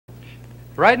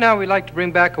Right now, we'd like to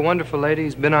bring back a wonderful lady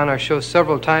who's been on our show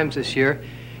several times this year,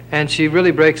 and she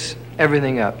really breaks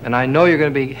everything up. And I know you're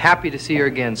going to be happy to see her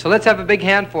again. So let's have a big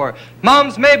hand for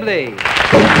Moms Mabley. Well,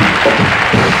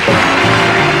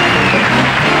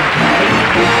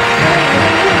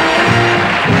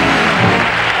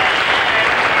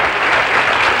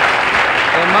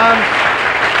 Mom,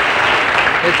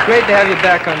 it's great to have you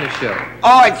back on the show.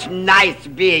 Oh, it's nice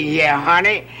being here,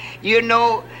 honey. You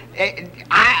know,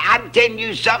 I'm telling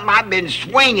you something, I've been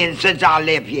swinging since I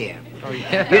lived here. Oh,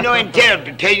 yeah? You know, and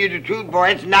to tell you the truth,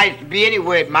 boy, it's nice to be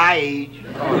anywhere at my age.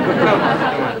 Oh, come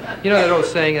on. You know that old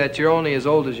saying that you're only as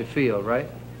old as you feel, right?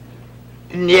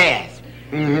 Yes.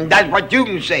 That's what you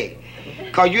can say.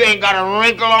 Because you ain't got a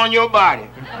wrinkle on your body.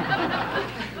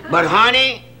 But,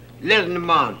 honey, listen to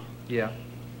Mom. Yeah.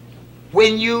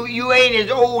 When you ain't as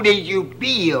old as you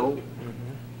feel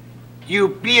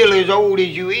as old as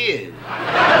you is.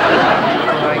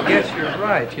 Well, I guess you're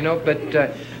right, you know, but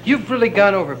you've really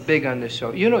gone over big on this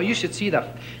show. You know, you should see the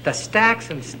stacks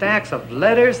and stacks of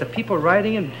letters, the people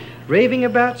writing and raving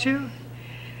about you.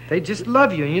 They just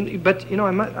love you. But, you know,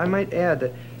 I might add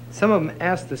that some of them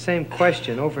ask the same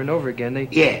question over and over again.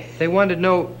 They wanted to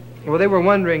know, well, they were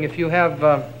wondering if you've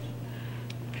got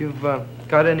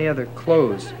any other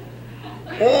clothes.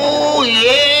 Oh,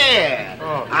 yeah.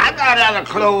 Oh. I got other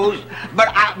clothes,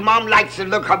 but Mom likes to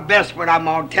look her best when I'm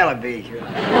on television.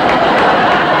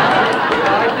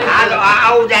 I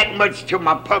owe that much to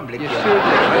my public. You sure do.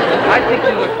 I think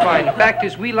you look fine. The fact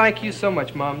is, we like you so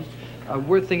much, Mom.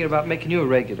 We're thinking about making you a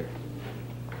regular.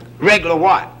 Regular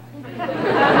what? You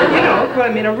know what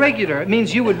I mean, a regular. It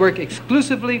means you would work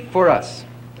exclusively for us.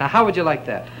 Now, how would you like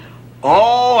that?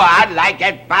 Oh, I'd like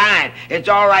that fine. It's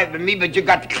all right with me, but you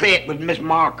got to clear it with Miss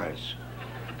Marcus.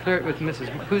 Clear it with Mrs.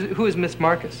 Who is Miss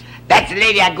Marcus? That's the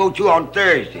lady I go to on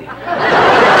Thursday.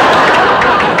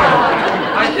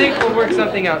 I think we'll work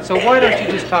something out. So why don't you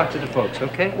just talk to the folks,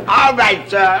 okay? All right,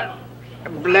 sir.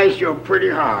 Bless your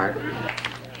pretty heart.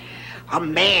 A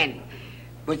man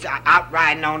was out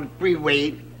riding on the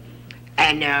freeway,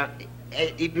 and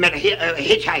he met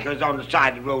hitchhikers on the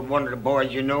side of the road, one of the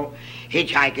boys, you know,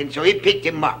 hitchhiking, so he picked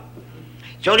him up.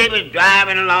 So they was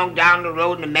driving along down the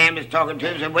road, and the man was talking to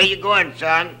him, said, "Where you going,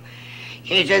 son?"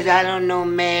 He says, "I don't know,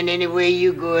 man, anywhere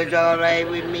you go is all right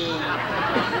with me."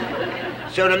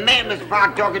 So the man was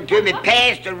talking to him, he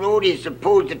passed the road he's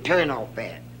supposed to turn off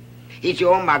at. He said,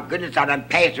 "Oh my goodness, I done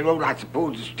passed the road I'm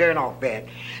supposed to turn off at.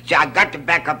 So I got to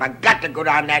back up, I got to go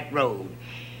down that road."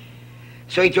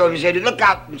 So he told him, he said, "Look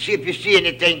out and see if you see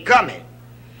anything coming."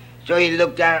 So he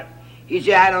looked out. He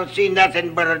said, "I don't see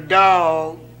nothing but a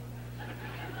dog."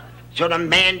 So the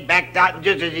man backed out, and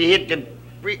just as he hit the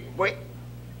freeway,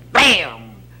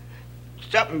 bam!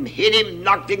 Something hit him,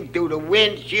 knocked him through the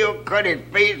windshield, cut his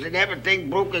face and everything,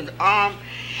 broke his arm.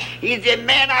 He said,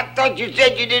 "Man, I thought you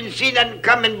said you didn't see nothing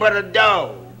coming but a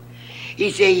dog." He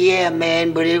said, "Yeah,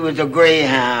 man, but it was a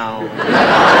greyhound."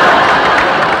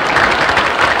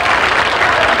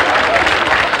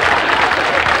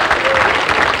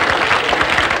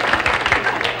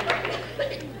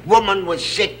 Woman was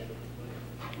sick.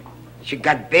 She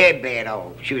got very bad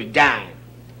off. She was dying.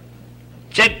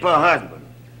 Sent for her husband.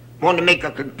 Wanted to make a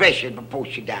confession before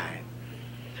she died.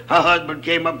 Her husband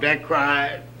came up there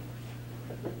crying.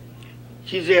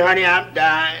 She said, "Honey, I'm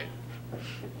dying."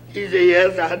 He said,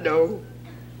 "Yes, I know."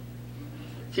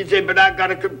 She said, "But I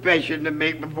got a confession to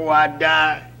make before I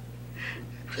die."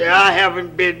 Say, "I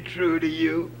haven't been true to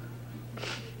you."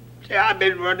 Say, "I've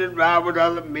been running around with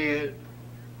other men."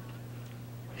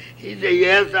 He said,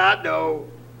 "Yes, I know.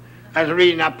 That's the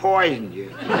reason I poisoned you."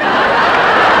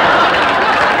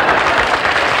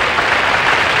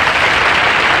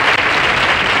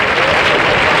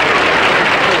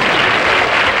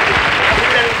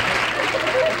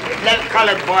 That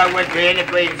colored boy went to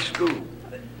integrated school.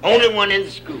 Only one in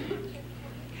the school.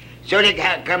 So they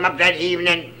come up that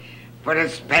evening for the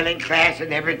spelling class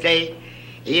and everything.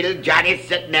 Little Johnny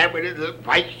sitting there with his little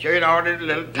white shirt on and a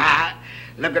little tie,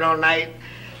 looking all nice.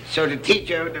 So the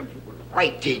teacher, the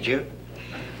white teacher,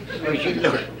 so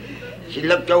she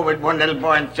looked over at one little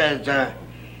boy and says,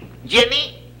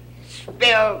 "Jimmy,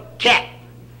 spell cat."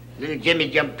 Little Jimmy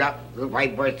jumped up. The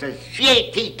white boy says,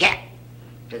 "C-A-T, cat."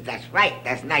 Says, "That's right,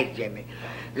 that's nice, Jimmy."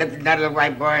 Looked at another little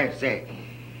white boy and said,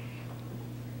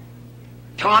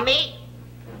 "Tommy,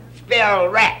 spell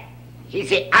rat." He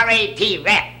said, "R-A-T,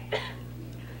 rat."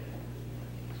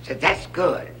 Said, "That's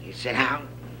good." He said, "How?"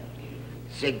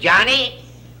 Said, "Johnny,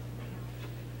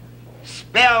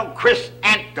 spell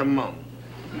chrysanthemum."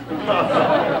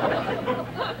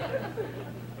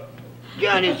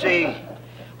 Johnny say,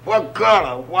 "What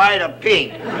color, white or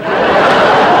pink?"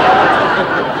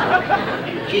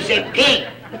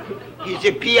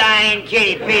 said,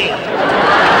 P-I-N-K, pink.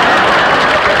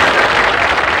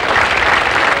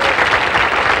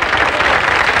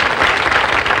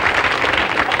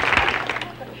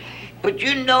 But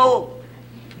you know,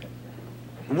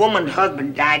 a woman's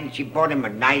husband died and she bought him a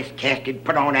nice casket,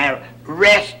 put on there,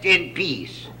 rest in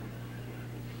peace.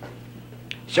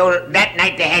 So that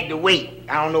night they had to wake.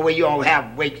 I don't know whether you all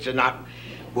have wakes or not.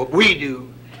 What we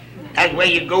do, that's where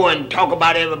you go and talk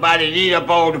about everybody and eat up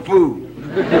all the food.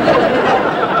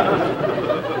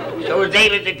 So as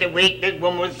they was at the wake, this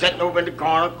woman was sitting over in the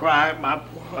corner crying, my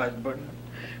poor husband's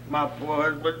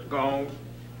gone.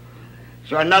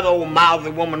 So another old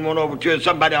mouthy woman went over to her.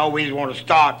 Somebody always want to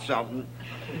start something.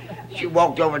 She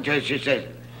walked over to her, she says,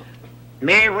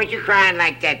 Mary, what you crying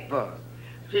like that for?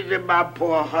 She said, my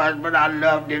poor husband, I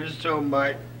loved him so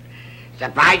much. So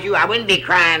if I was you, I wouldn't be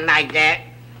crying like that.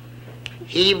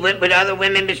 He went with other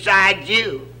women besides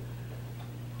you.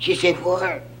 She said,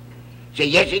 what? She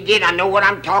said, yes, he did. I know what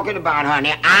I'm talking about,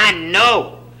 honey. I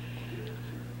know.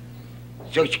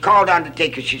 So she called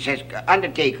Undertaker. She says,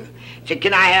 Undertaker, she said,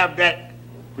 can I have that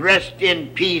rest in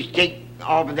peace take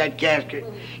off of that casket?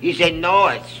 He said, no,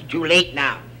 it's too late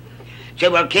now. She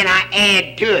said, well, can I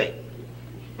add to it?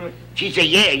 She said,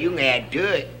 yeah, you can add to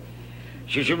it.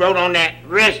 She wrote on that,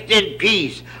 rest in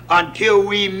peace until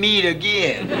we meet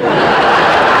again.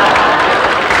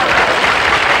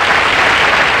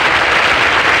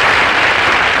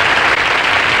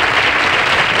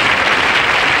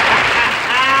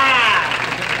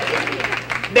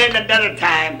 Then another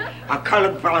time, a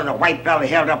colored fellow and a white fellow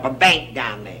held up a bank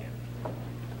down there.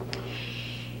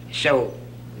 So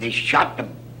they shot the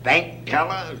bank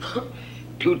teller,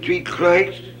 2, 3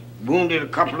 clerks, wounded a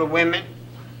couple of women.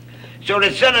 So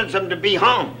they sentenced them to be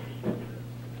hung.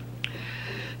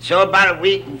 So about a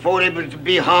week before they was to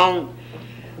be hung,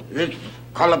 this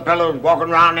colored fellow was walking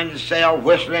around in the cell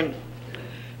whistling,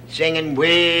 singing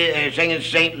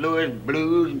St. Louis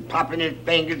blues and popping his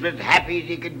fingers as happy as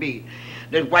he could be.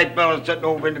 This white fellow sitting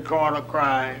over in the corner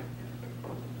crying.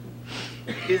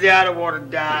 He said, I don't want to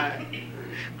die.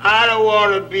 I don't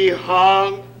want to be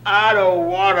hung. I don't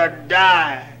want to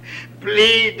die.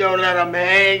 Please don't let them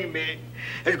hang me.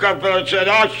 This colored fellow said,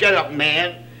 oh, shut up,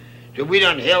 man. So we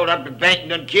done held up the bank and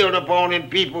done killed up all them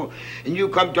people, and you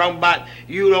come talking about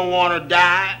you don't want to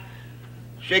die?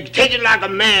 So take it like a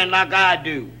man, like I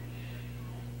do.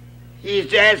 He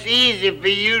said, that's easy for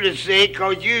you to say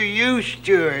because you're used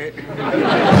to it.